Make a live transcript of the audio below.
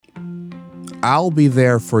I'll Be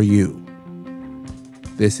There For You.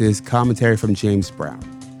 This is commentary from James Brown.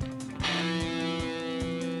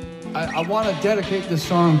 I want to dedicate this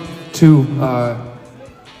song to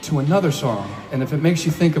another song, and if it makes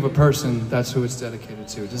you think of a person, that's who it's dedicated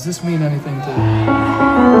to. Does this mean anything to you?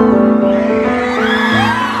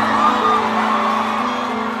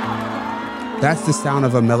 That's the sound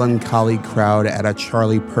of a melancholy crowd at a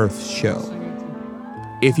Charlie Puth show.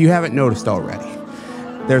 If you haven't noticed already,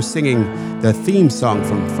 they're singing the theme song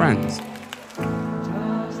from Friends.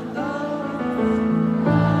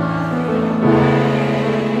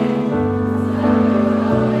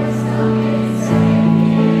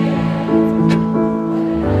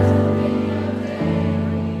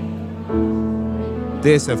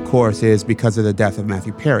 This, of course, is because of the death of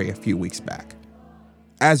Matthew Perry a few weeks back.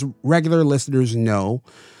 As regular listeners know,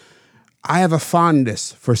 I have a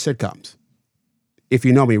fondness for sitcoms. If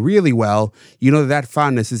you know me really well, you know that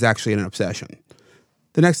fondness is actually an obsession.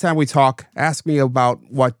 The next time we talk, ask me about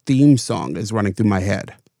what theme song is running through my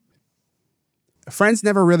head. Friends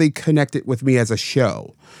never really connected with me as a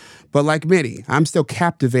show, but like many, I'm still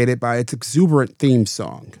captivated by its exuberant theme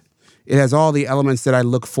song. It has all the elements that I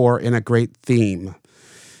look for in a great theme.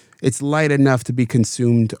 It's light enough to be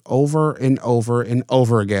consumed over and over and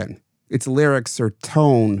over again. Its lyrics or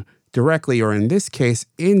tone directly, or in this case,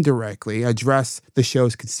 indirectly, address the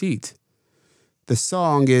show's conceit. The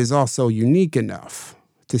song is also unique enough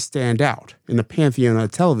to stand out in the pantheon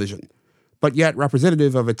of television, but yet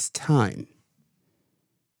representative of its time.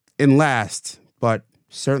 And last, but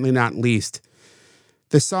certainly not least,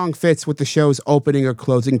 the song fits with the show's opening or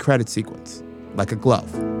closing credit sequence, like a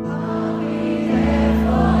glove.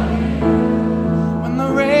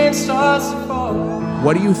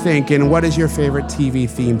 What do you think, and what is your favorite TV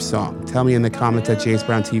theme song? Tell me in the comments at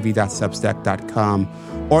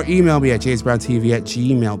jamesbrowntv.substack.com or email me at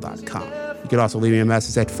jamesbrowntv@gmail.com. You can also leave me a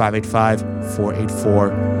message at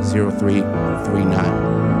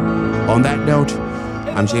 585-484-0339. On that note,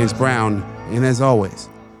 I'm James Brown, and as always,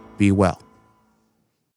 be well.